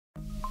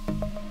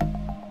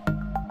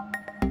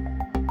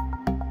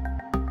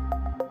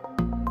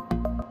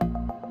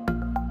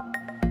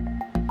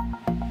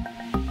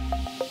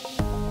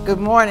Good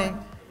morning.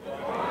 Good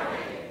morning.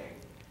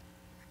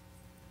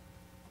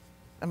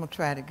 I'm going to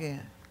try it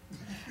again.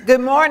 Good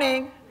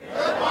morning.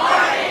 Good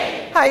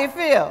morning. How you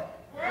feel?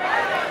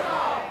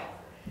 Wonderful.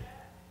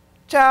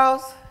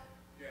 Charles,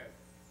 Yes.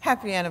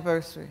 happy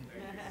anniversary.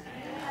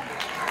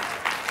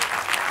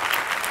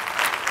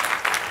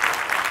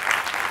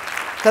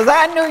 Because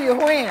I knew you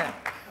when.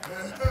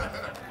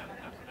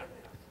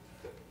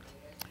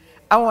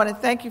 I want to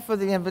thank you for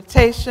the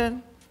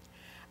invitation.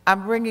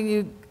 I'm bringing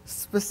you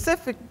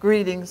specific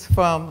greetings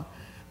from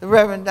the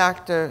Reverend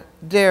Dr.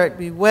 Derek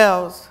B.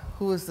 Wells,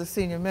 who is the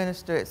senior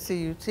minister at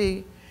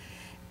CUT,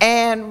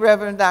 and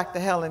Reverend Dr.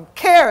 Helen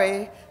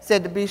Carey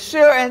said to be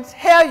sure and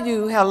tell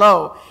you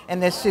hello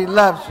and that she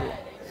loves you.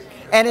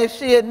 And if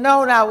she had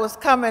known I was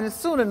coming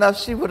soon enough,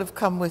 she would have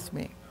come with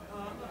me.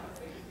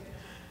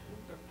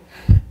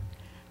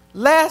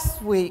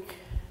 Last week,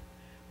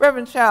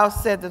 Reverend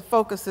Charles said the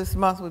focus this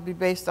month would be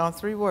based on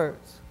 3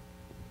 words: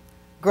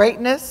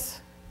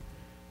 greatness,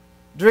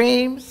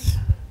 dreams,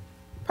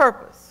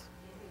 purpose.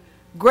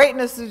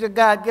 Greatness is your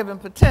God-given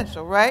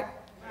potential, right?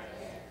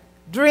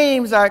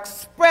 Dreams are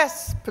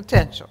expressed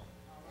potential.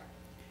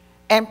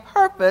 And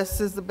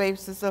purpose is the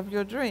basis of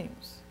your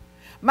dreams.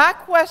 My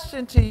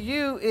question to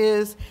you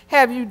is,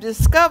 have you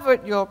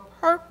discovered your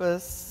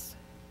purpose,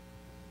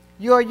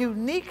 your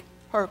unique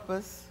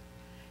purpose?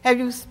 Have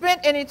you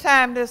spent any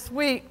time this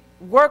week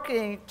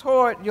working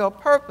toward your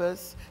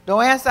purpose?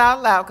 Don't answer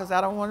out loud because I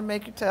don't want to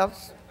make you tell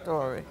a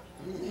story.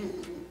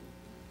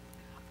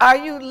 Are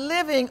you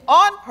living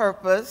on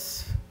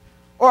purpose,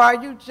 or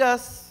are you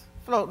just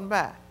floating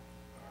by?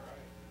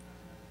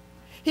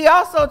 He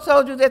also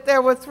told you that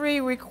there were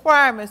 3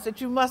 requirements, that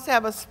you must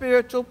have a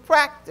spiritual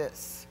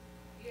practice,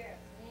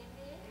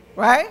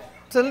 right?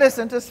 To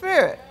listen to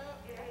Spirit.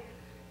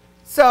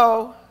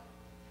 So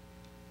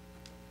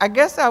I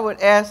guess I would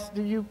ask,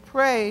 do you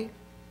pray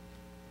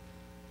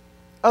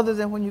other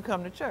than when you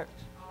come to church?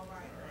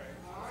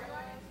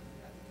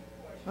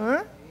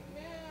 Huh?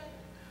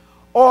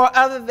 Or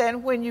other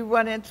than when you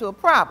run into a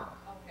problem?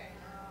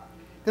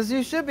 Because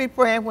you should be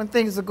praying when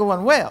things are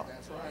going well.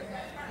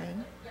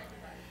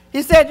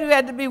 He said you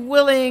had to be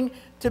willing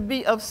to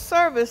be of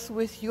service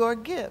with your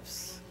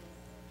gifts.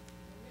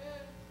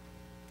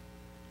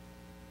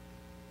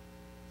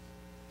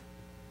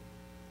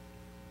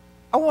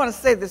 I want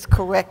to say this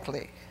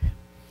correctly.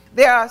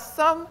 There are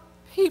some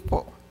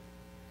people,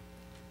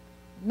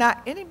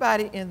 not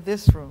anybody in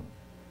this room,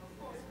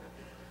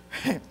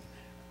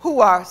 who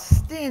are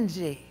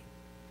stingy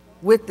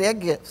with their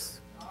gifts.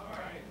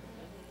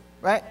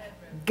 Right?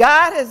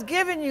 God has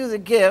given you the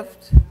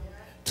gift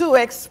to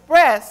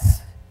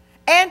express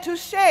and to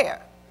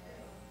share.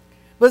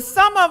 But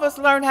some of us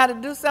learn how to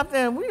do something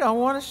and we don't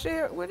want to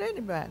share it with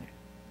anybody.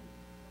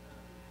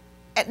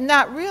 And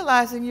not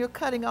realizing you're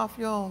cutting off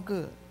your own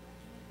good.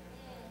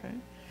 Okay?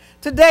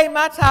 Today,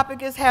 my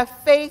topic is have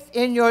faith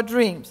in your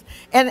dreams.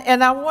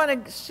 And I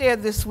want to share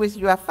this with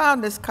you. I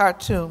found this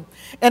cartoon,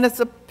 and it's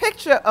a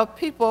picture of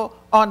people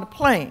on the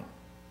plane.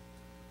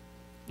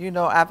 You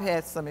know, I've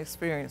had some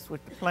experience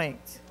with the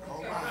planes.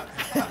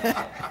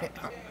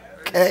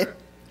 Okay.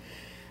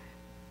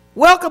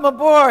 Welcome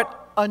aboard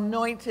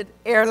Anointed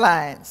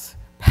Airlines.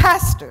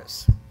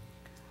 Pastors,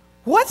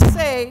 what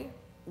say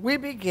we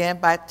begin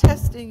by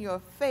testing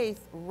your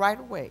faith right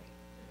away?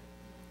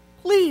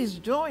 Please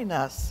join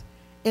us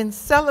in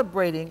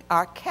celebrating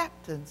our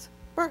captain's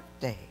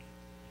birthday.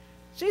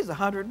 She's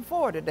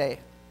 104 today.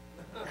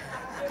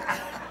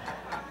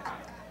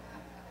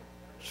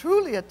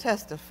 Truly a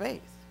test of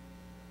faith.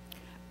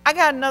 I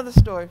got another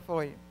story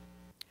for you.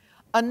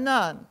 A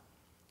nun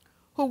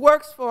who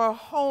works for a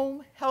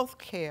home health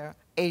care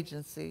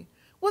agency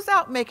was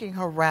out making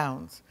her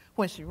rounds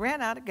when she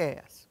ran out of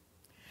gas.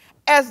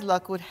 As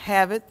luck would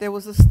have it, there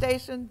was a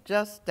station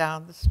just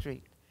down the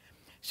street.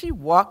 She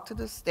walked to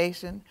the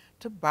station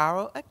to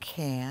borrow a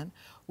can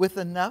with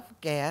enough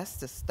gas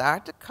to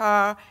start the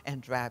car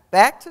and drive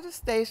back to the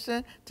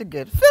station to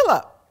get a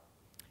fill-up.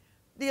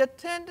 The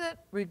attendant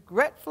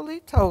regretfully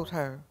told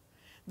her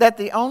that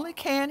the only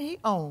can he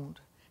owned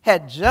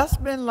had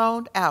just been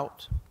loaned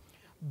out.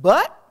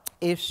 But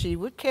if she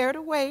would care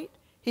to wait,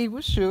 he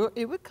was sure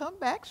it would come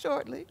back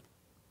shortly.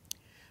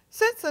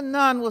 Since a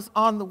nun was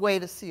on the way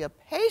to see a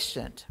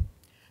patient,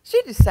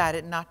 she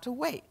decided not to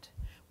wait,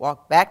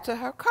 walked back to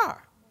her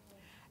car.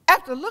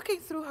 After looking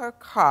through her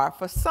car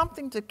for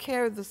something to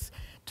carry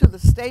to the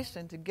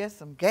station to get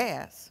some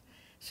gas,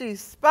 she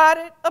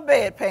spotted a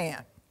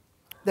bedpan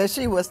that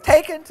she was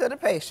taking to the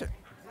patient.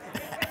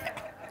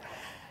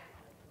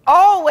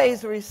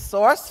 Always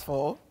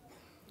resourceful,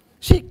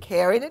 she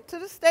carried it to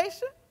the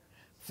station,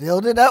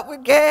 filled it up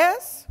with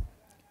gas,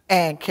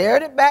 and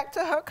carried it back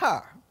to her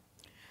car.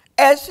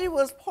 As she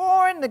was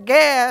pouring the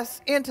gas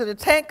into the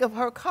tank of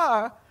her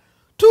car,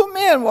 2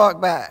 men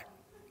walked by.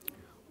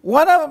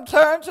 One of them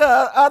turned to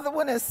the other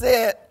one and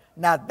said,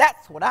 "Now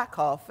that's what I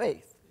call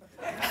faith."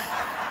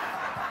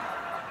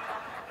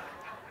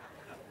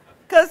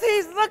 Because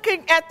he's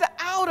looking at the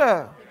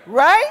outer,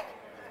 right?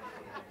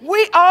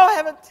 We all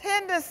have a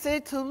tendency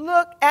to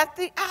look at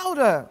the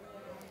outer.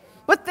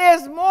 But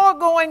there's more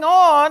going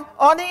on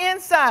the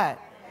inside.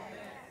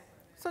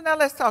 So now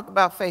let's talk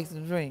about faith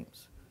and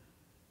dreams.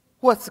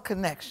 What's the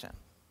connection?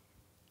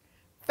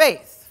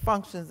 Faith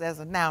functions as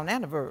a noun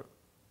and a verb.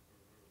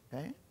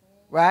 Okay?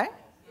 Right?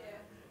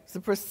 It's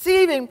the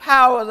perceiving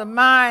power of the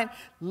mind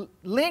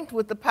linked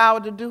with the power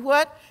to do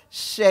what?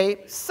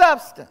 Shape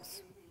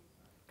substance.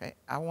 Okay,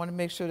 I want to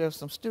make sure there's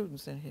some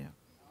students in here.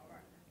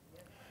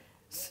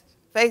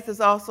 Faith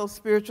is also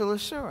spiritual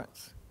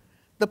assurance.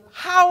 The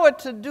power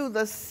to do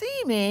the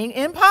seeming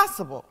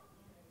impossible.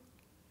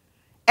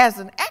 As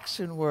an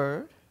action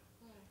word,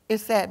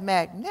 it's that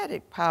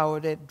magnetic power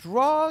that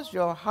draws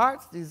your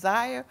heart's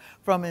desire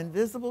from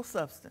invisible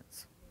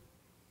substance.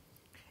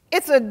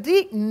 It's a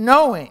deep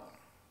knowing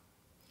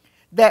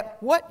that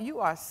what you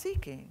are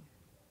seeking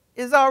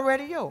is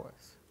already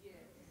yours.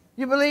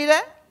 You believe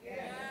that?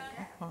 Yes.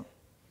 Uh-huh.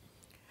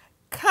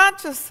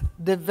 Conscious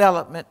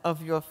development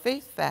of your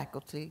faith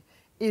faculty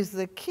is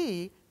the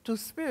key to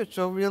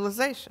spiritual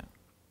realization.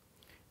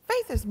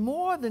 Faith is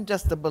more than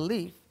just a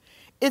belief.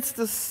 It's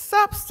the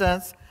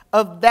substance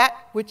of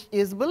that which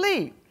is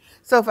believed.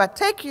 So if I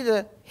take you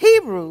to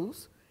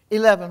Hebrews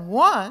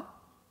 11:1,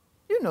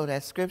 you know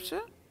that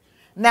scripture.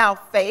 Now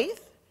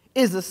faith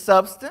is the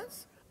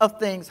substance of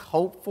things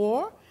hoped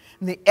for,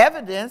 and the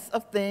evidence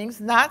of things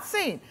not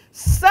seen.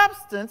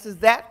 Substance is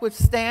that which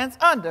stands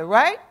under,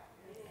 right?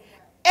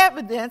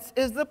 Evidence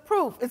is the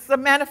proof. It's the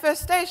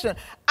manifestation.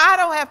 I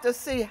don't have to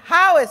see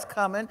how it's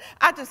coming.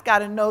 I just got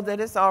to know that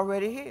it's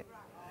already here.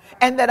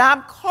 And that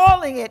I'm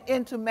calling it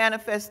into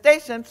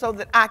manifestation so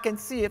that I can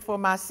see it for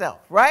myself,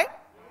 right?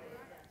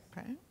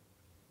 Okay.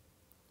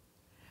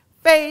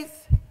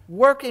 Faith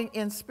working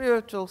in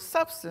spiritual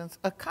substance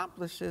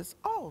accomplishes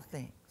all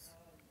things.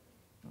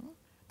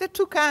 There are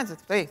two kinds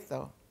of faith,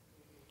 though.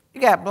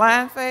 You got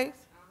blind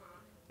faith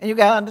and you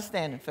got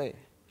understanding faith.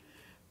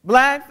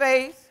 Blind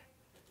faith,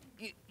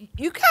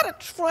 you got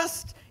to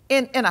trust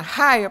in a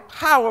higher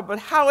power, but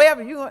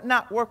however, you're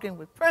not working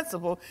with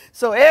principle,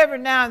 so every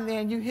now and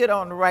then you hit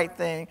on the right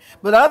thing,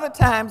 but other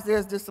times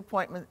there's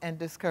disappointment and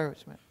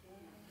discouragement.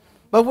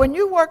 But when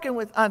you're working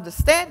with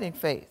understanding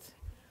faith,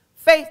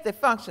 faith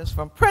that functions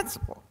from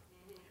principle,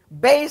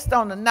 based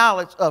on the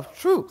knowledge of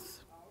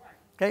truth,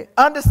 okay,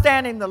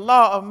 understanding the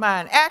law of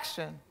mind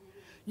action,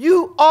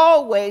 you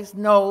always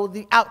know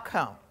the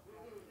outcome.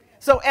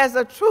 So as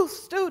a truth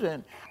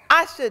student,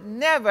 I should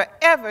never,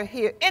 ever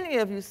hear any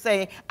of you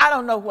say, I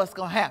don't know what's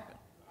going to happen.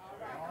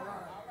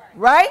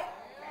 Right?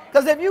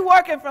 Because if you're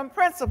working from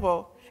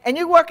principle and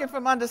you're working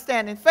from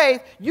understanding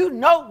faith, you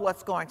know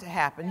what's going to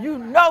happen. You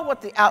know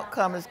what the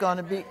outcome is going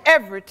to be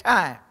every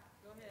time.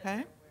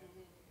 Okay?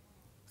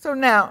 So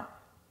now,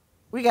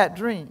 we got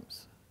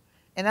dreams.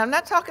 And I'm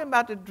not talking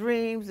about the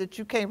dreams that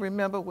you can't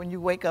remember when you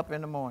wake up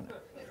in the morning.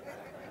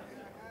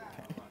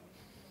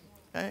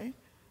 Okay?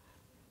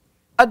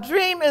 A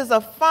dream is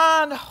a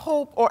fond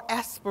hope or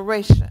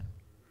aspiration.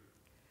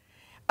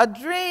 A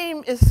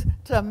dream is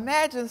to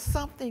imagine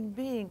something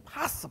being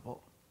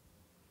possible,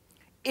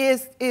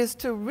 is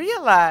to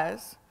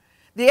realize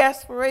the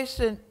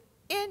aspiration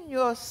in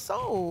your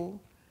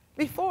soul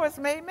before it's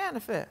made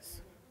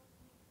manifest.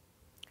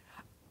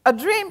 A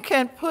dream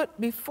can put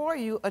before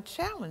you a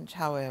challenge,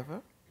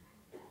 however,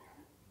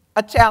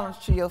 a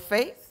challenge to your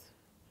faith,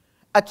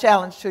 a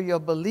challenge to your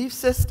belief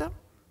system.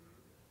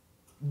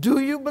 Do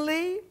you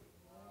believe?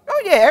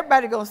 Oh yeah,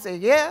 everybody gonna say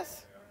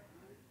yes.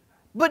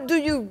 But do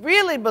you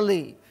really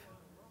believe?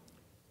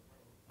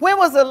 When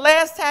was the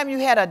last time you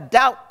had a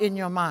doubt in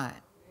your mind?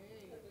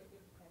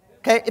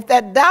 Okay, if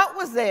that doubt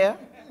was there,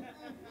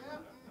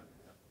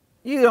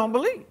 you don't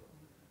believe.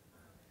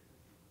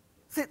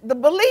 See, the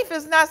belief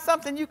is not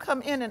something you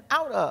come in and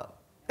out of.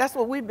 That's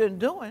what we've been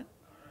doing.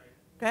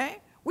 Okay?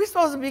 We're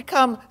supposed to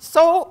become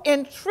so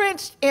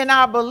entrenched in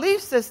our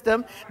belief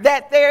system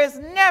that there is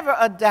never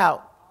a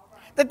doubt,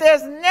 that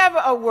there's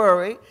never a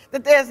worry,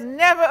 that there's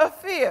never a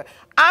fear.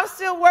 I'm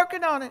still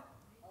working on it.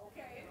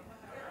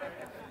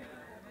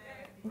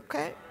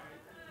 Okay?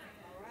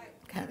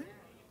 Okay.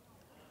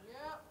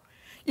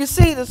 You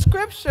see, the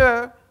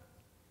scripture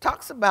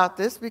talks about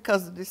this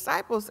because the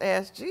disciples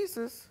asked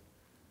Jesus,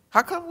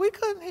 how come we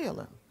couldn't heal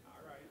him?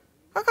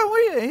 How come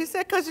we didn't? He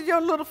said, because of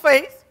your little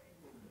faith.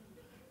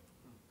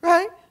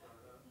 Right?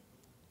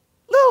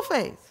 Little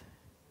faith.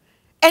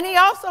 And he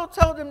also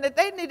told them that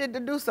they needed to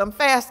do some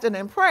fasting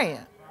and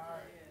praying.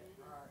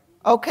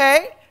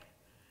 Okay?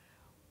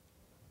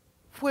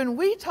 When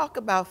we talk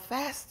about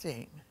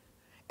fasting,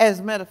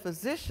 as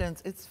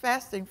metaphysicians, it's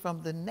fasting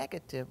from the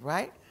negative,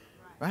 right?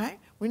 Right?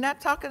 We're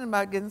not talking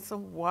about getting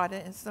some water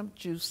and some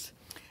juice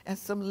and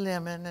some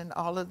lemon and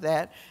all of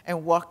that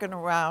and walking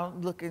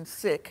around looking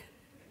sick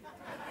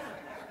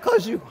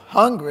because you're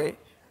hungry.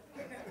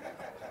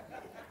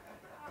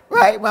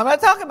 Right? Well, I'm not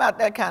talking about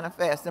that kind of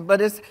fasting,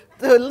 but it's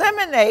to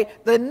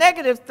eliminate the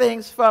negative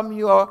things from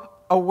your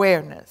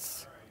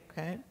awareness.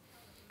 Okay?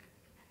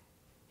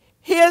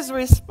 His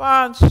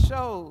response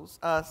shows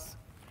us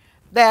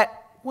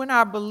that when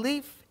our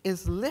belief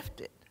is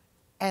lifted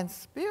and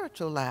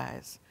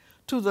spiritualized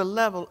to the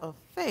level of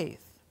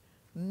faith,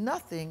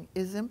 nothing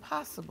is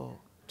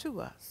impossible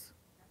to us.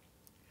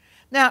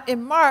 Now,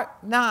 in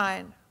Mark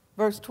 9,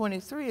 verse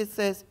 23, it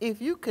says,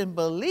 if you can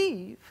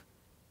believe,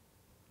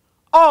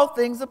 all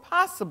things are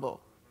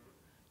possible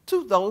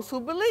to those who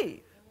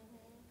believe.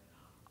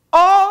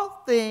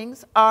 All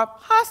things are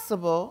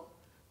possible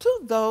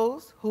to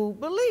those who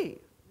believe.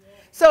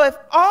 So if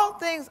all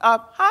things are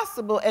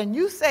possible and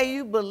you say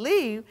you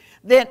believe,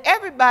 then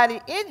everybody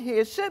in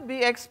here should be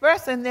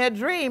expressing their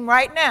dream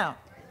right now.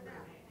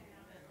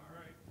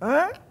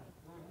 Okay.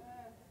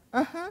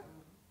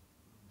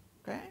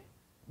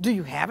 Do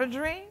you have a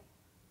dream?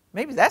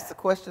 Maybe that's the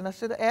question I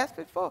should have asked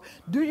before.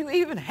 Do you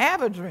even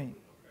have a dream?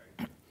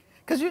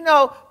 Because, you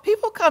know,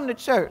 people come to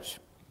church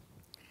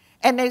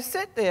and they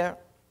sit there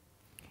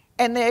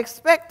and they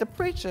expect the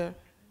preacher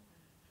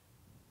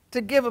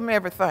to give them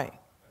everything.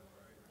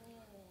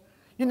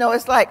 You know,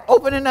 it's like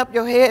opening up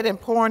your head and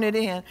pouring it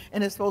in,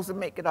 and it's supposed to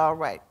make it all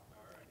right.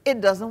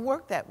 It doesn't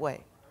work that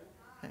way.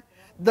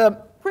 The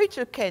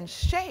preacher can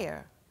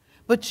share,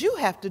 but you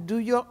have to do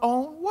your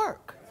own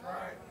work.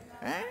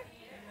 Okay?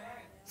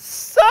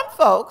 Some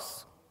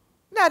folks,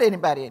 not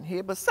anybody in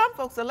here, but some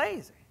folks are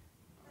lazy.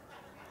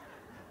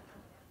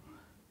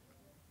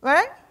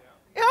 Right?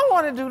 You don't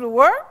want to do the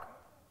work.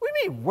 We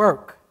mean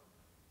work.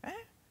 Right?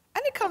 I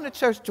didn't come to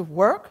church to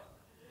work.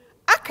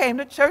 I came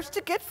to church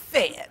to get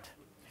fed.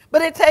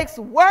 But it takes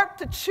work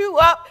to chew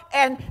up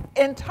and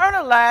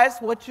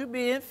internalize what you're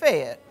being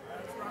fed.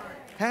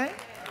 Okay?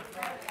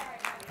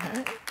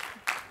 Okay?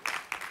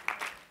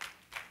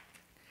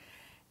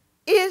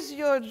 Is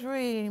your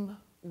dream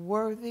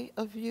worthy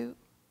of you?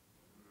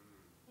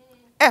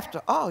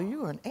 After all,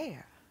 you're an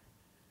heir.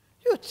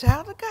 You're a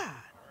child of God.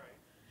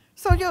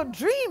 So your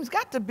dreams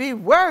got to be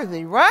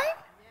worthy, right?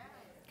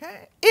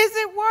 Okay? Is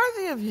it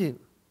worthy of you?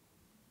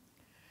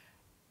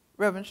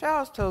 Reverend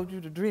Charles told you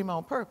to dream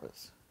on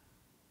purpose.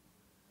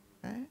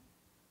 Okay?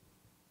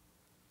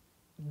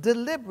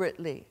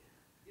 Deliberately.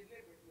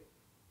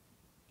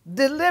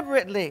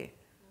 Deliberately.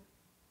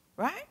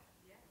 Right?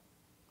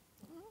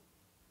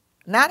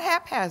 Not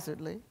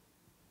haphazardly.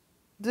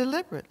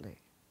 Deliberately.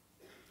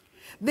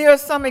 There are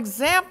some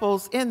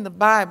examples in the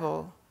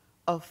Bible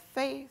of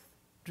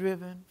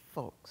faith-driven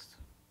folks.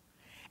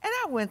 And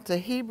I went to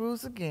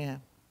Hebrews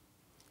again.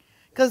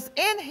 Because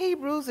in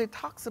Hebrews, it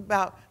talks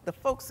about the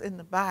folks in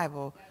the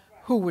Bible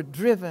who were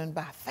driven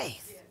by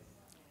faith.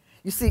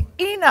 You see,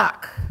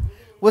 Enoch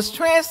was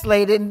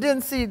translated and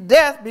didn't see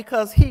death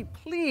because he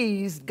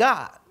pleased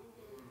God.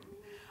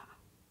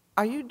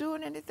 Are you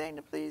doing anything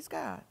to please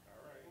God?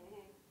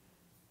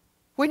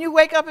 When you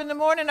wake up in the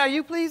morning, are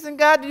you pleasing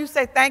God? Do you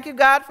say, thank you,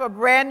 God, for a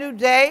brand new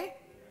day?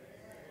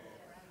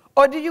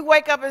 Or do you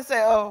wake up and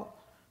say, oh,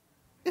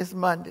 it's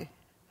Monday.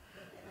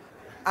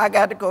 I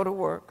got to go to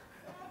work.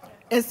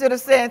 Instead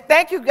of saying,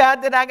 thank you, God,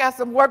 that I got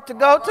some work to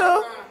go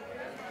to.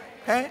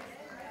 Okay?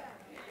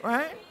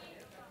 Right?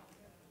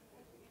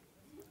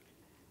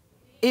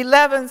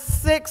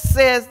 11:6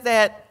 says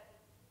that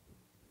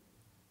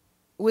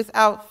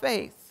without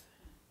faith,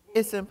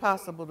 it's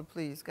impossible to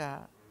please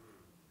God.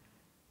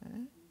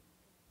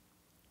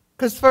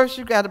 Because first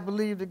you got to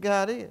believe that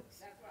God is.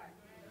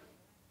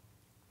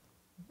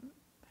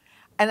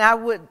 And I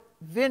would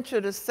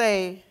venture to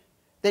say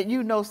that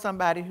you know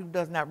somebody who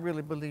does not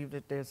really believe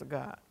that there's a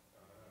God.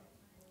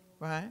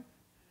 Right?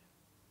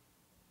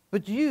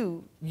 But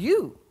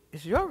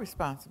it's your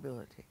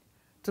responsibility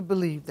to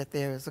believe that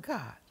there is a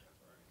God.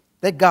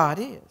 That God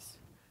is.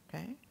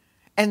 Okay?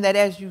 And that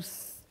as you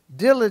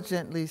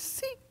diligently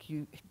seek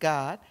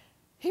God,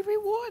 he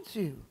rewards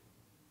you.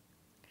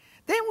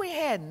 Then we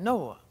had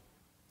Noah.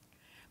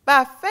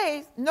 By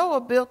faith,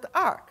 Noah built the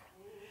ark.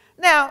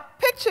 Now,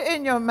 picture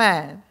in your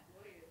mind,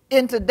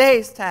 in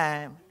today's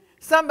time,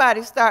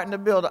 somebody starting to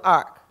build an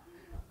ark.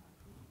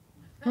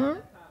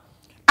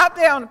 Out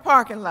there on the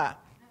parking lot.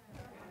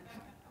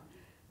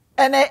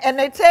 And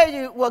they tell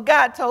you, well,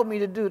 God told me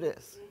to do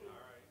this.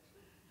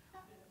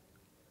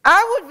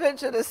 I would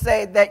venture to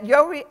say that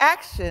your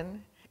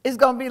reaction is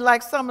going to be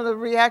like some of the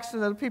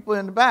reactions of the people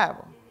in the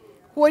Bible.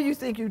 What do you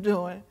think you're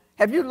doing?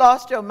 Have you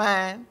lost your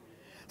mind?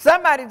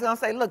 Somebody's going to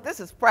say, look,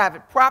 this is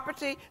private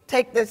property.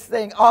 Take this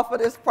thing off of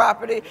this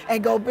property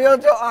and go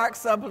build your ark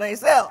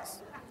someplace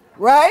else.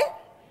 Right?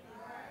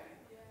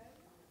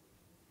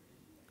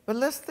 But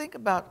let's think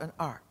about an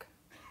ark.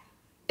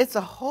 It's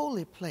a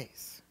holy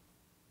place.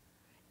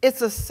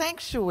 It's a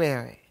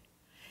sanctuary.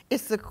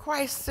 It's the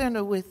Christ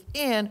center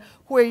within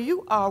where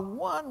you are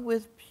one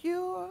with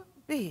pure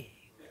being.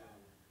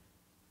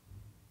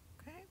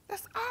 Okay?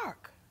 That's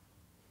ark.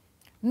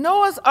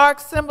 Noah's ark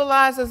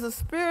symbolizes a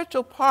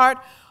spiritual part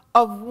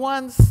of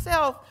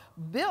oneself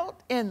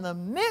built in the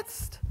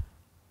midst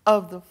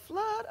of the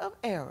flood of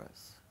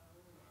errors.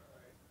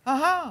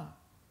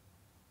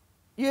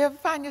 You ever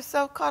find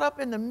yourself caught up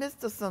in the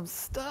midst of some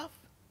stuff?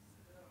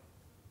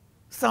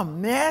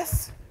 Some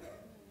mess?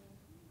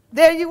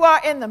 There you are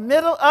in the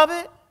middle of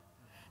it,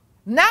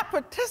 not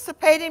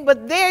participating,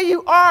 but there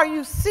you are,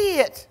 you see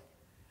it,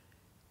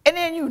 and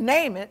then you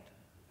name it.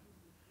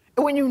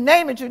 And when you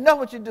name it, you know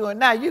what you're doing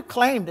now. You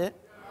claimed it,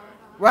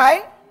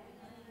 right?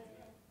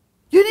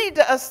 You need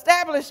to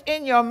establish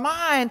in your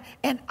mind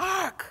an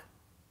ark.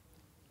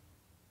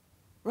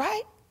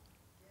 Right?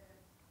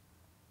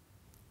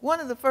 One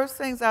of the first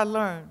things I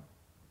learned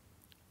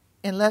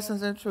in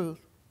Lessons in Truth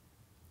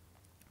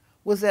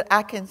was that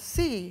I can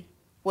see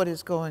what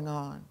is going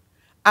on.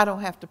 I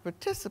don't have to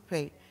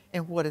participate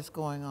in what is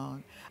going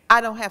on. I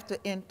don't have to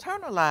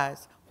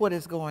internalize what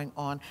is going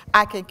on.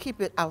 I can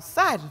keep it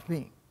outside of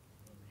me.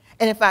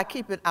 And if I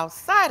keep it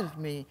outside of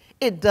me,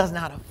 it does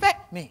not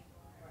affect me.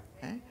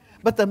 Okay?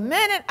 But the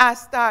minute I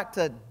start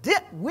to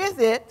dip with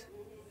it,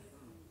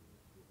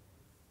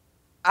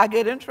 I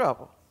get in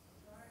trouble.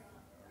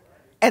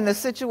 And the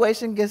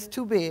situation gets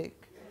too big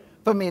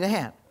for me to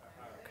handle.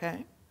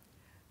 Okay?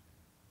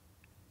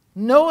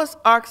 Noah's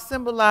Ark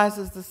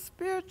symbolizes the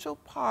spiritual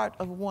part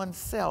of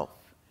oneself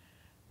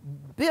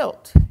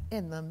built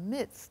in the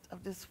midst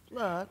of this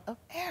flood of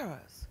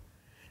errors.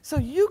 So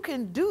you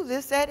can do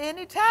this at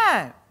any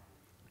time,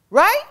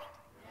 right?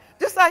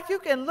 Just like you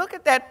can look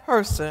at that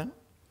person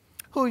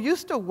who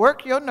used to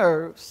work your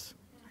nerves.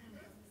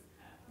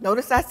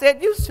 Notice I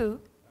said used to,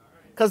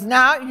 because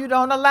now you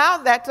don't allow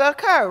that to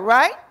occur,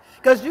 right?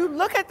 Because you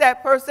look at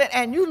that person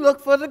and you look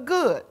for the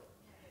good.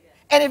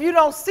 And if you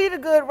don't see the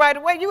good right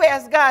away, you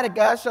ask God,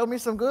 God, show me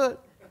some good,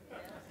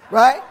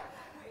 right?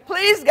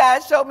 Please,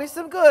 God, show me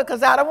some good,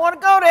 because I don't want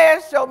to go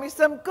there. Show me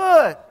some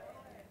good,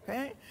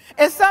 okay?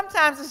 And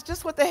sometimes it's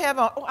just what they have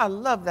on. Oh, I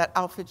love that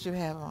outfit you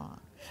have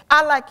on.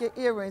 I like your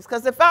earrings,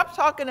 because if I'm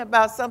talking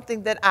about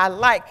something that I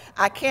like,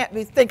 I can't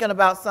be thinking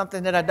about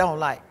something that I don't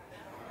like.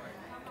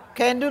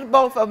 Can't do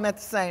both of them at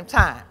the same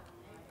time,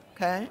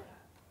 okay?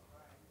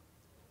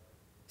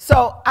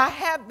 So I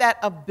have that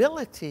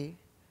ability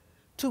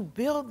to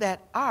build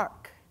that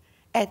ark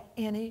at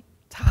any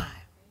time.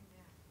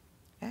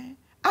 Okay?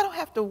 I don't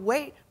have to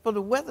wait for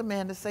the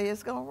weatherman to say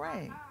it's going to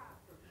rain.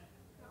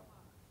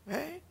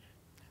 Okay?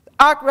 The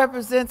ark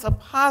represents a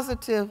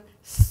positive,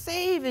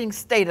 saving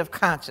state of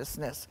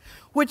consciousness,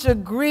 which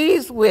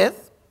agrees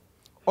with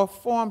or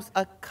forms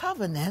a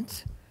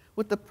covenant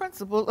with the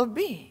principle of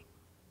being.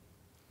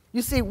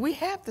 You see, we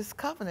have this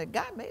covenant.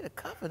 God made a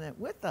covenant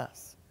with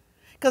us.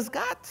 Because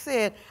God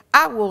said,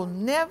 I will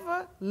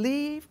never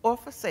leave or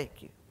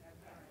forsake you.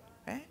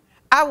 Okay?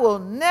 I will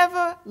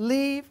never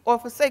leave or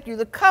forsake you.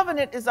 The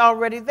covenant is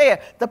already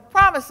there. The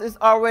promise is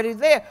already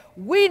there.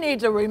 We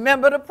need to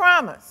remember the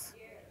promise.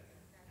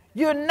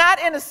 You're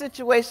not in a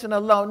situation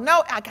alone.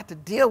 No, I got to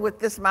deal with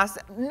this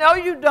myself. No,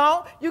 you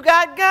don't. You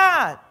got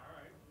God.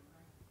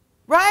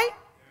 Right?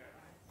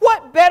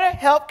 What better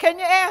help can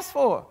you ask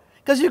for?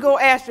 Because you go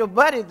ask your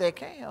buddy, they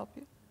can't help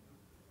you.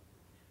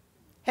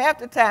 Half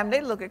the time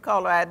they look at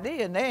caller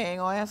ID and they ain't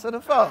going to answer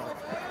the phone.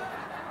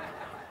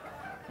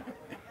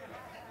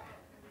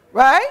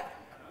 Right?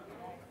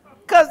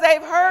 Because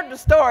they've heard the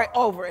story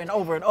over and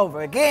over and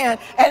over again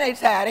and they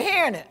tired of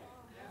hearing it.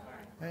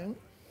 Right?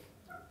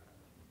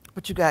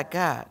 But you got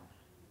God.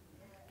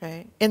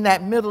 Okay? In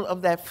that middle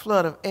of that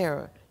flood of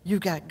error, you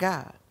got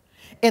God.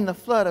 In the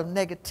flood of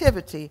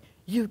negativity,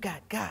 you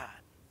got God.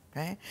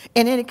 Okay?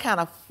 In any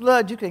kind of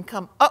flood you can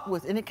come up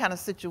with, any kind of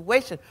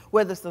situation,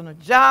 whether it's on a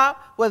job,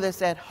 whether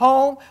it's at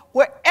home,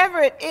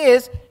 wherever it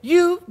is,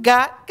 you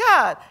got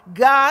God.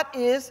 God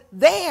is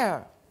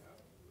there.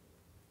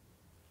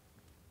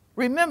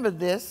 Remember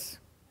this,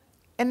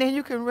 and then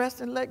you can rest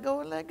and let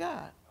go and let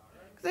God.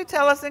 Because they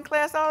tell us in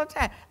class all the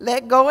time,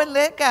 let go and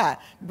let God.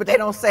 But they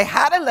don't say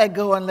how to let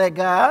go and let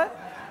God.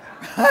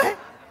 Right?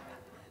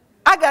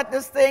 I got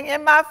this thing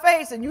in my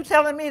face, and you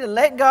telling me to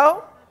let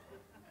go?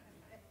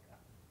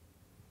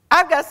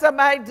 I've got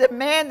somebody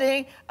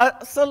demanding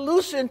a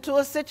solution to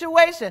a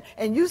situation,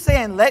 and you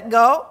saying, let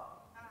go?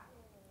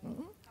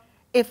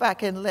 If I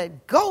can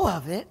let go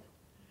of it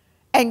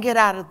and get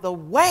out of the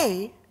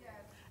way,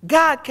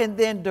 God can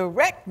then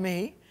direct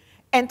me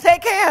and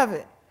take care of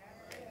it.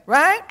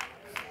 Right?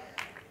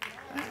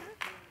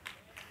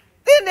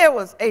 Then there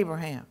was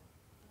Abraham.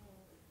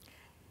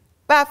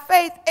 By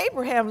faith,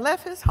 Abraham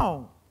left his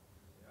home.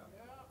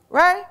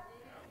 Right?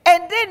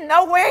 And didn't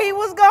know where he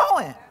was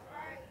going.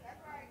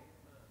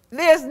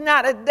 There's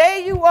not a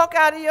day you walk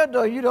out of your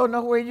door, you don't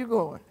know where you're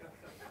going.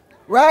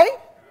 Right?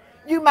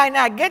 You might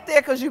not get there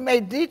because you may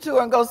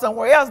detour and go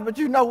somewhere else, but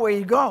you know where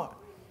you're going.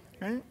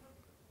 Right?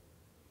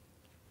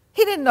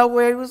 He didn't know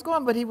where he was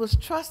going, but he was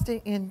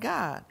trusting in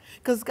God.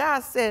 Because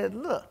God said,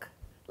 look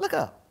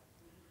up.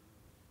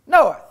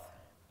 North,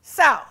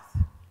 south,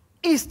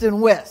 east,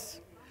 and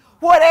west.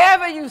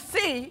 Whatever you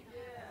see,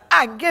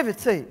 I give it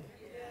to you.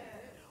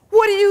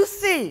 What do you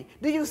see?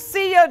 Do you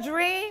see your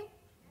dream?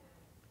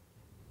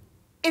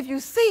 If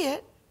you see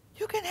it,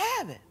 you can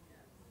have it.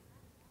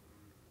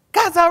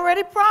 God's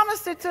already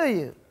promised it to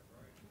you.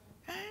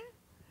 Okay?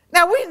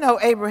 Now, we know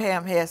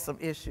Abraham had some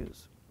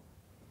issues.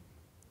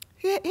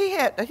 He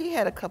had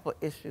a couple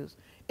issues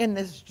in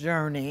this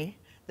journey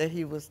that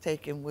he was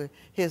taking with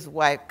his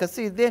wife. Because,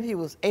 see, then he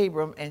was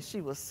Abram and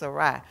she was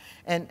Sarai.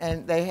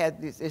 And they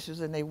had these issues,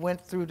 and they went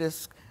through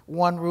this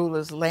one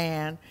ruler's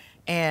land,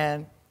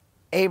 and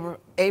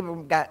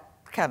Abram got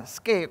kind of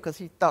scared because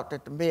he thought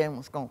that the man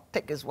was going to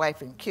take his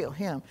wife and kill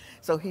him.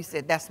 So he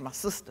said, that's my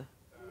sister.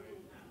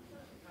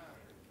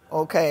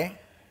 Okay.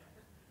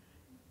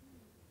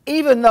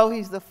 Even though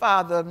he's the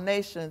father of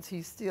nations,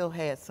 he still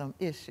had some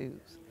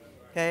issues.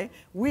 Okay?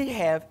 We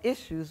have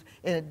issues,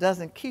 and it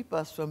doesn't keep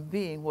us from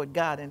being what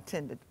God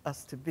intended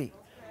us to be.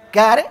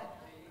 Got it?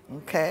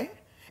 Okay.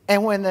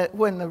 And when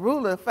the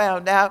ruler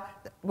found out,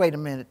 wait a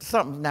minute,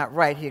 something's not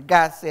right here.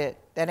 God said,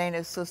 that ain't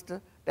his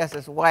sister, that's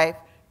his wife.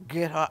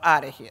 Get her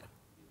out of here.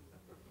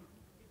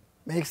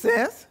 Make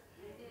sense?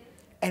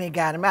 And he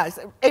got him out. He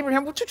said,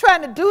 Abraham, what you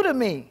trying to do to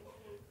me?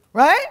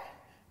 Right?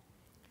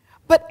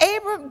 But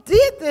Abram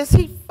did this.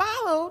 He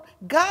followed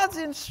God's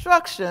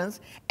instructions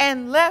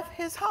and left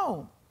his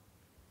home.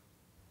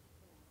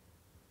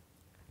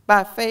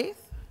 By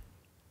faith,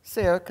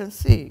 Sarah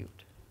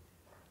conceived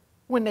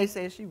when they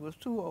said she was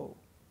too old.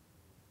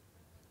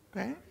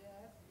 Okay?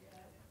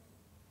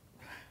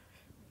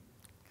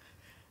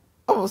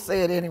 I'm going to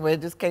say it anyway.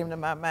 It just came to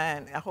my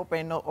mind. I hope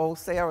ain't no old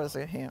Sarahs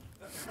in here.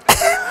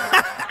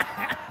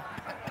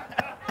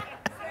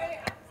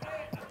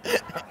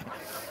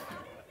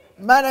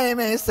 My name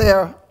ain't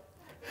Sarah.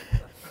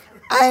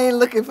 I ain't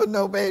looking for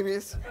no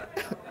babies.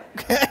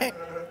 Okay?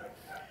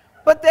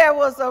 But there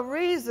was a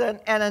reason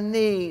and a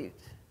need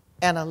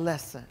and a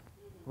lesson,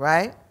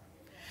 right?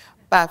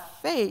 By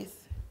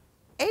faith,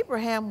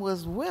 Abraham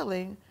was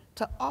willing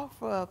to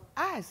offer up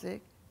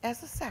Isaac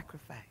as a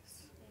sacrifice.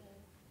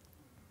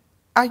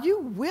 Are you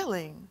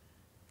willing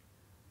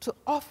to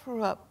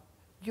offer up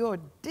your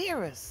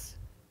dearest,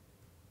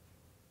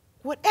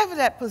 whatever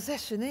that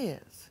possession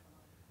is?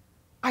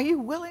 Are you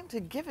willing to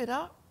give it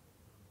up?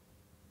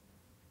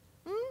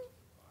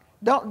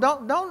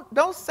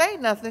 Don't say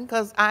nothing,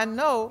 because I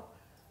know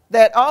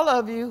that all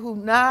of you who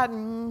nod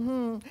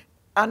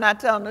are not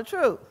telling the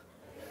truth.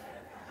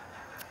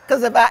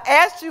 Because if I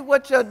asked you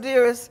what your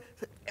dearest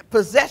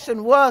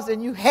possession was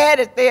and you had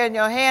it there in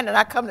your hand and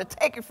I come to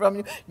take it from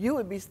you, you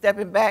would be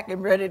stepping back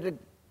and ready to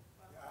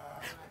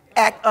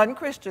act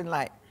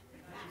unchristian-like.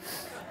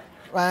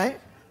 Right?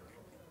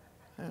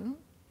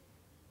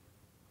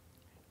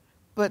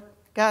 But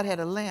God had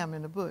a lamb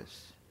in the bush,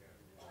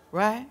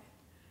 right?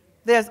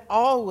 There's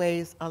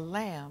always a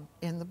lamb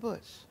in the bush.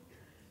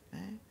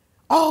 Okay?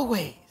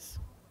 Always.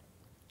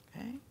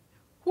 Okay?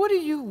 What are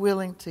you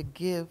willing to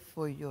give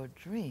for your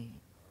dream?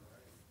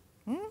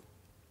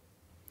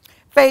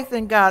 Faith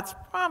in God's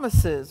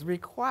promises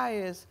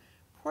requires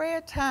prayer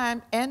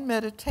time and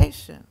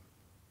meditation.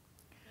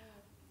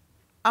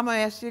 I'm going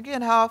to ask you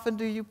again, how often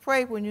do you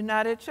pray when you're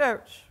not at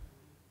church?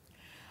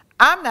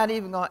 I'm not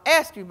even going to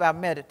ask you about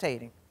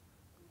meditating.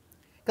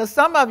 Because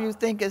some of you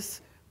think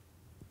it's,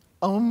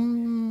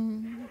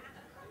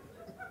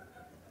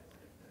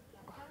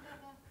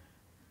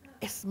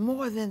 It's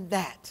more than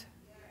that.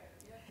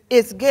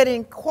 It's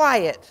getting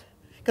quiet.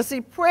 Because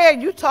see, prayer,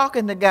 you're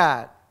talking to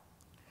God.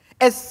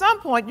 At some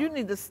point, you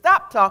need to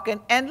stop talking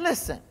and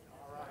listen.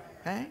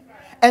 Okay?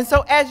 And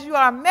so as you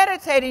are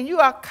meditating, you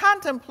are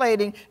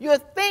contemplating, you're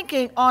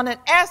thinking on an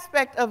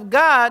aspect of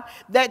God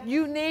that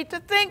you need to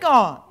think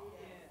on.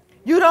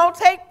 You don't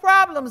take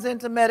problems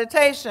into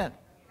meditation.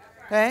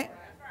 Okay?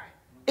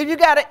 If you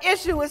got an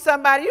issue with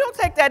somebody, you don't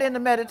take that into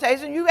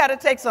meditation. You got to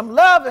take some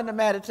love into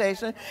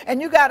meditation,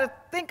 and you got to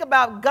think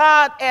about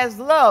God as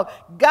love.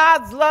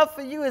 God's love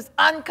for you is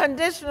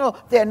unconditional.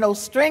 There are no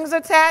strings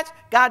attached.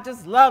 God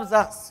just loves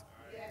us.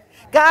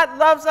 God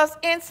loves us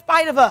in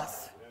spite of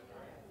us.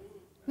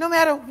 No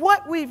matter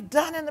what we've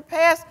done in the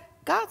past,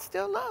 God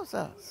still loves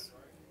us.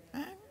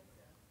 Right?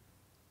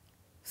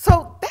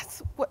 So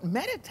that's what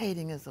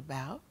meditating is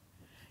about.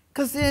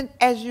 Because then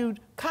as you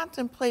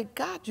contemplate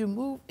God, you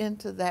move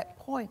into that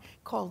point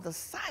called the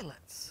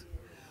silence,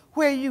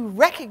 where you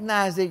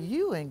recognize that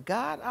you and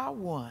God are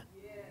one.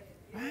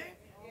 Right?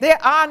 There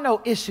are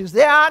no issues.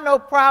 There are no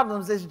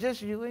problems. It's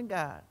just you and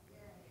God.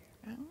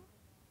 Right?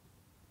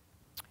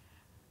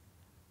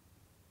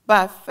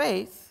 By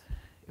faith,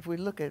 if we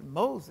look at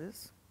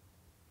Moses,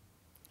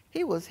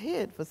 he was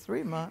hid for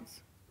 3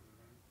 months.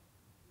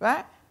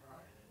 Right?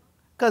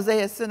 Because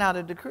they had sent out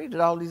a decree that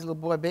all these little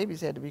boy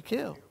babies had to be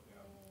killed.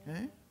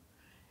 Okay.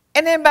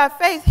 And then by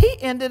faith, he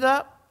ended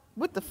up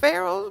with the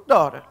Pharaoh's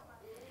daughter.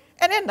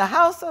 And in the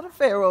house of the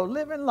Pharaoh,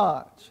 living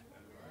large.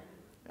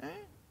 Okay.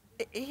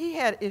 He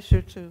had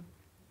issue too.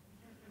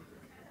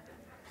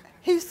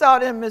 He saw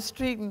them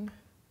mistreating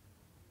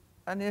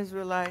an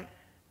Israelite,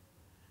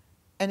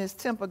 and his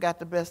temper got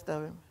the best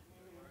of him.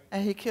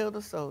 And he killed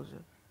a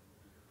soldier.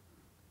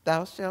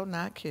 Thou shalt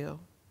not kill.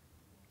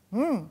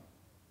 When's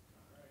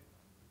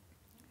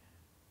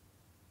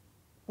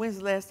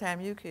the last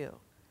time you killed?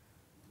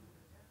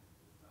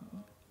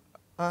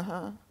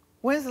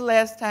 When's the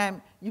last time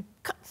you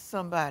cut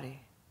somebody?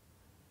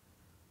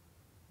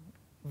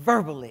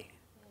 Verbally.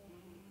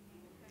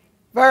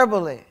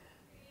 Verbally.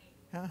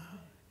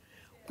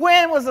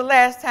 When was the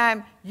last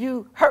time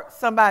you hurt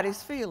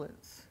somebody's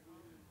feelings?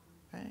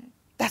 Right?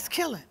 That's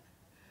killing.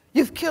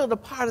 You've killed a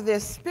part of their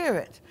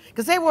spirit.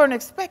 Because they weren't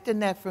expecting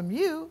that from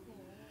you.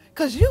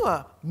 Because you're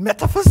a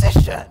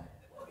metaphysician.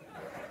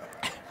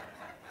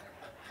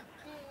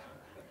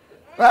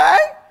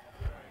 Right?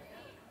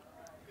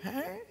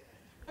 Right?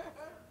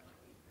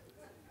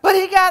 But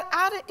he got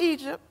out of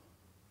Egypt,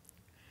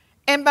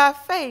 and by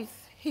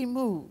faith he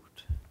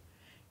moved.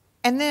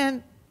 And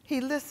then he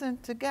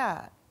listened to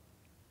God.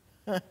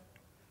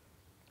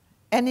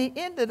 And he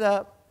ended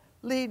up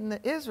leading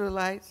the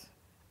Israelites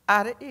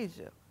out of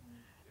Egypt.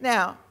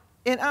 Now,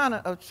 in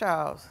honor of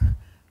Charles,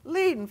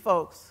 leading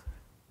folks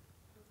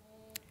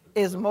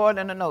is more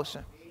than a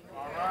notion.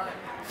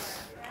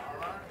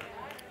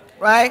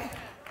 Right?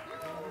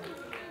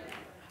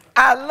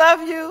 I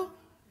love you.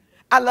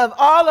 I love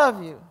all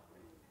of you.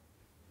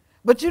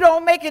 But you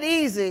don't make it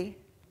easy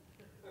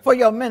for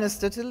your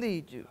minister to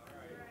lead you.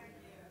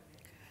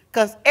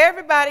 Because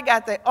everybody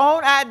got their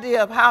own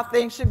idea of how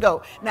things should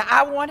go. Now,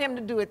 I want him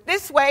to do it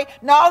this way.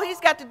 No, he's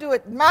got to do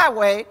it my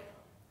way.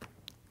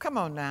 Come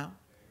on now.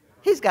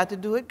 He's got to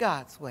do it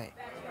God's way.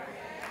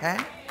 Okay?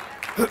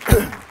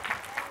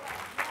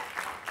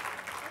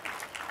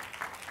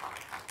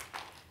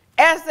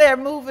 As they're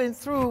moving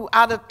through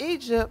out of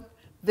Egypt,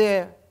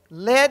 they're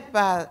led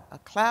by a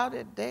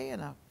clouded day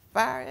and a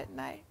fire at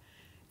night.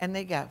 And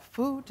they got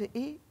food to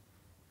eat.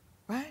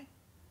 Right?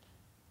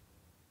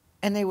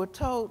 And they were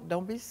told,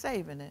 don't be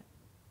saving it,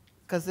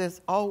 because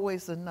there's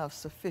always enough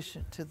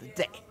sufficient to the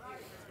day.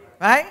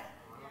 Right?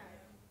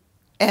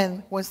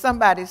 And when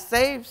somebody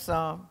saved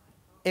some,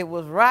 it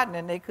was rotten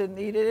and they couldn't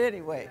eat it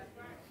anyway.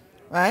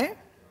 Right?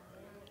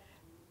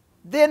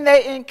 Then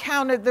they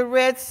encountered the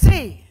Red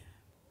Sea.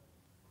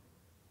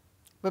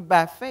 But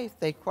by faith,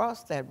 they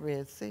crossed that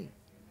Red Sea.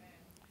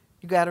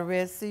 You got a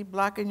Red Sea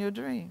blocking your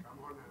dream.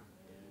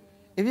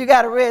 If you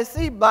got a Red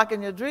Sea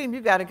blocking your dream,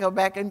 you got to go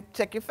back and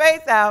check your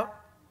faith out.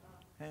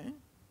 Okay?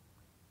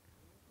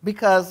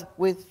 Because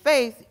with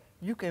faith,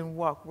 you can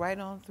walk right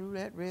on through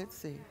that Red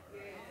Sea.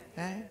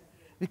 Okay?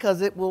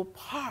 Because it will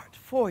part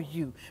for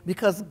you.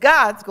 Because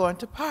God's going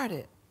to part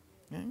it.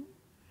 Okay?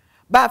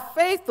 By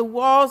faith, the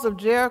walls of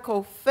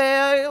Jericho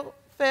fell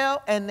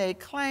and they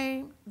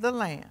claimed the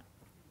land.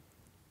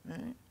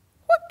 Okay?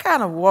 What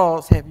kind of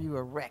walls have you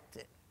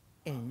erected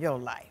in your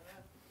life?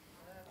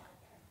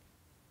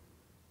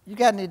 You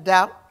got any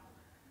doubt?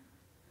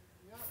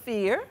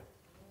 Fear?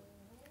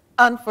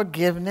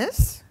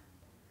 Unforgiveness,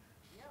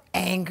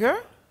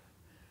 anger.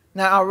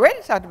 Now, I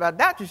already talked about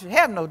doubt. You should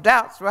have no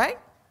doubts, right?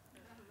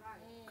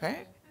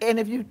 Okay. And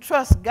if you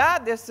trust God,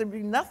 there should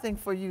be nothing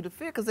for you to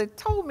fear, because they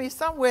told me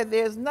somewhere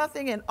there's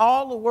nothing in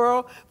all the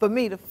world for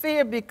me to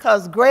fear,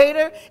 because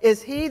greater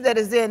is he that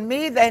is in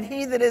me than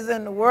he that is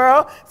in the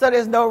world. So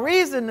there's no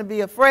reason to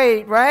be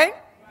afraid, right?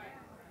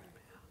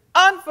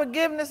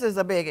 Unforgiveness is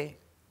a biggie,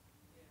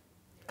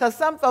 because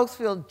some folks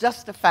feel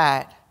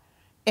justified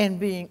in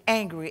being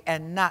angry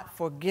and not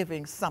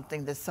forgiving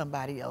something that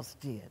somebody else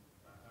did.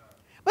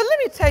 But let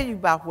me tell you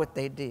about what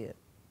they did.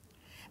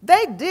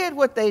 They did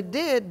what they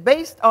did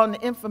based on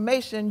the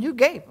information you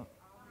gave them.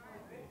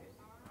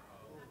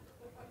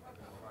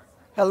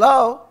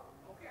 Hello?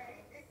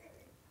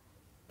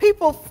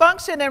 People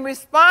function and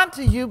respond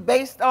to you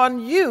based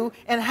on you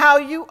and how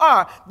you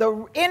are.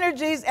 The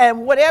energies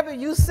and whatever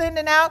you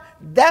sending out,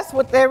 that's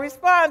what they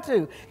respond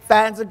to.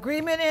 Finds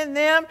agreement in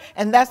them,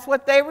 and that's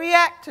what they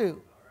react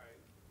to.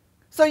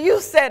 So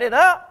you set it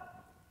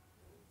up.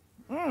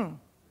 You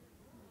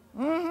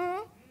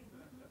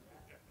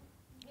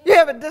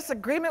have a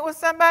disagreement with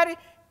somebody,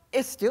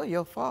 it's still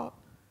your fault.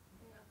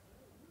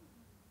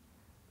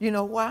 You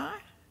know why?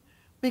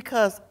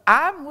 Because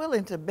I'm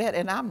willing to bet,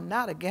 and I'm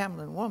not a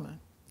gambling woman,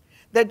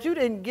 that you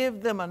didn't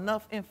give them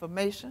enough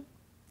information.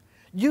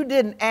 You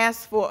didn't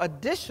ask for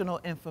additional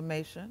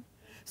information.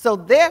 So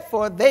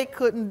therefore, they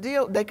could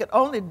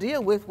only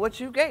deal with what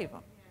you gave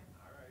them.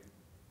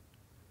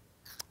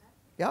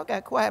 Y'all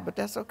got quiet, but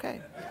that's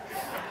okay.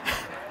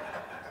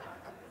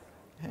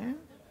 Okay.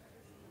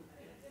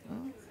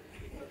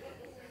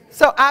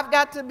 So I've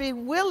got to be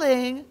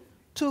willing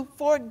to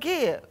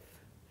forgive.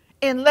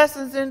 In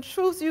Lessons in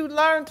Truth, you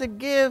learn to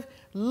give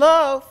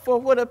love for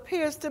what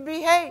appears to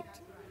be hate.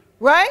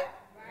 Right?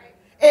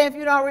 And if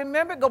you don't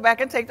remember, go back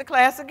and take the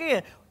class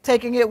again.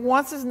 Taking it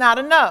once is not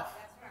enough.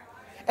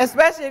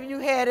 Especially if you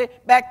had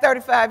it back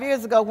 35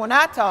 years ago when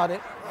I taught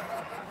it.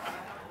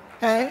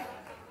 Okay?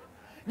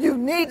 You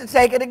need to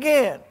take it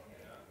again.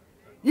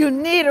 You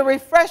need a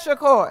refresher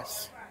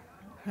course.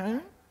 Okay?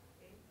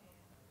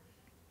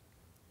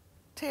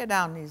 Tear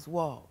down these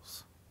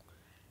walls.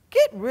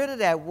 Get rid of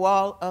that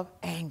wall of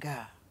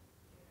anger.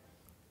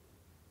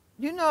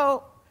 You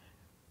know,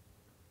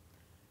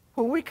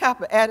 when we cop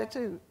an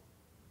attitude,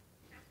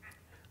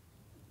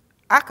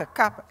 I could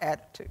cop an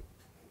attitude.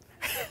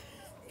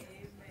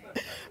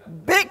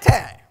 Big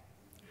time.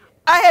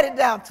 I had it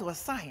down to a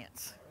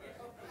science.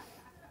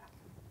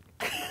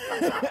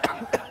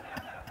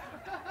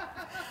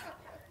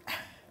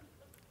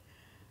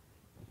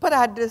 But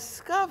I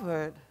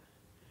discovered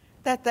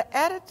that the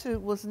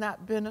attitude was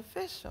not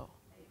beneficial.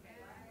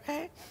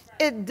 Okay?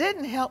 It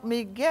didn't help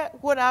me get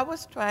what I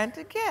was trying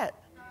to get.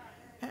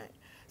 Okay?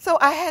 So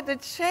I had to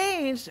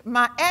change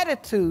my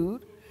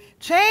attitude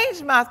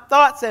Change my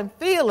thoughts and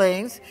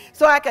feelings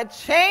so I could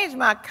change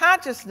my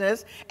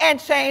consciousness and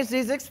change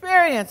these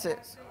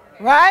experiences,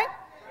 right?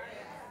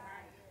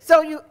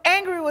 So you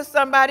angry with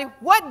somebody,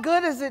 what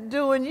good is it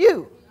doing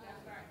you?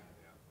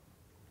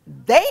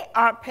 They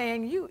aren't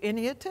paying you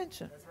any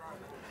attention.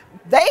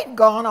 They've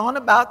gone on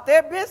about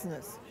their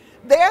business.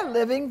 They're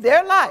living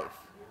their life,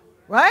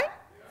 right?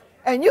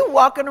 And you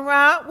walking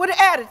around with an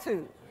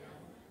attitude.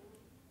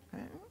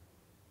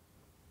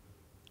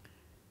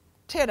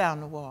 Tear down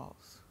the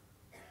walls.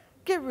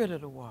 Get rid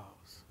of the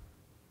walls.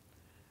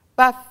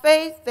 By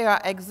faith, there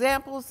are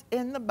examples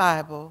in the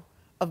Bible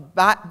of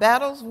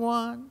battles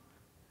won,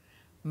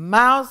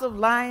 mouths of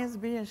lions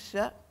being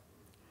shut.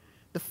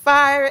 The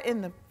fire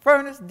in the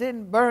furnace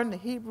didn't burn the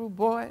Hebrew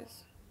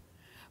boys.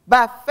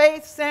 By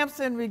faith,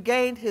 Samson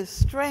regained his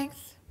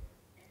strength.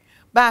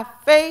 By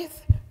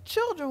faith,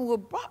 children were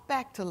brought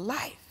back to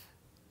life.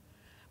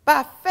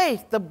 By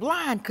faith, the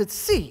blind could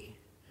see.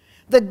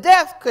 The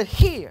deaf could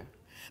hear.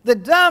 The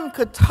dumb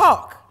could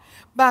talk.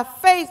 By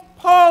faith,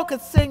 Paul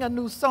could sing a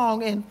new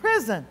song in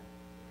prison.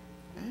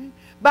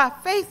 By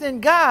faith in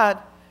God,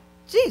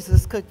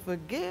 Jesus could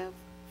forgive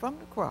from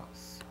the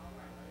cross.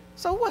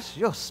 So what's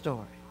your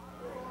story?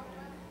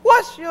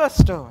 What's your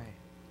story?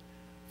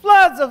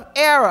 Floods of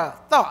error,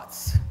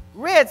 thoughts,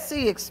 Red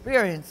Sea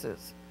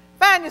experiences.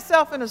 Find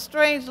yourself in a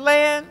strange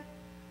land,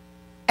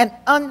 an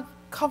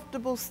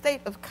uncomfortable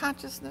state of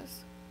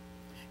consciousness.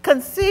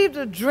 Conceived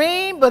a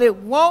dream, but it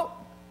won't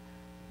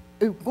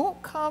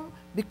come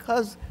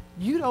because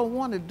you don't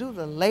want to do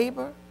the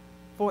labor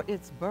for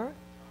its birth.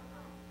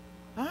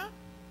 Huh?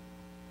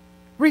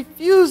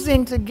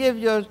 Refusing to give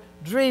your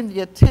dream the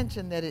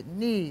attention that it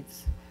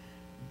needs.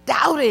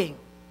 Doubting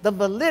the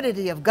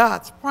validity of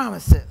God's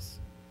promises.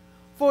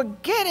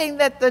 Forgetting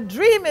that the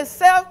dream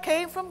itself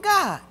came from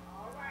God.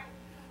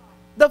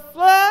 The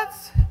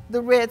floods,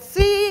 the Red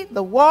Sea,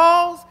 the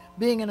walls,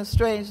 being in a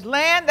strange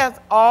land, that's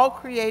all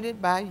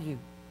created by you,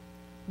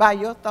 by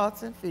your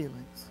thoughts and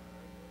feelings.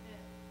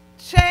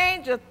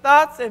 Change your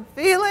thoughts and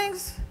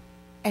feelings,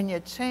 and you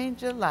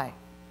change your life.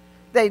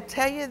 They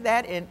tell you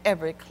that in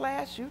every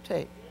class you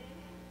take.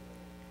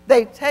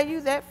 They tell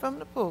you that from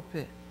the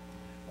pulpit.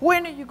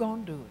 When are you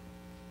going to do it?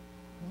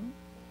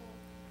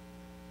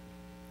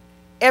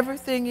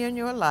 Everything in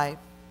your life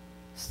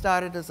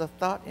started as a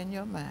thought in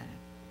your mind.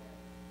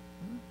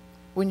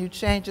 When you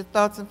change your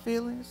thoughts and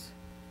feelings,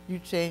 you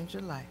change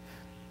your life.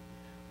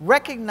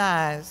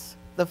 Recognize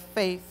the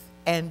faith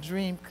and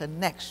dream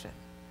connection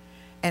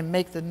and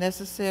make the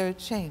necessary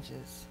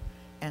changes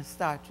and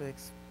start to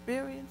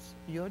experience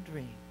your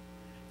dream.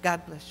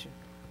 God bless you.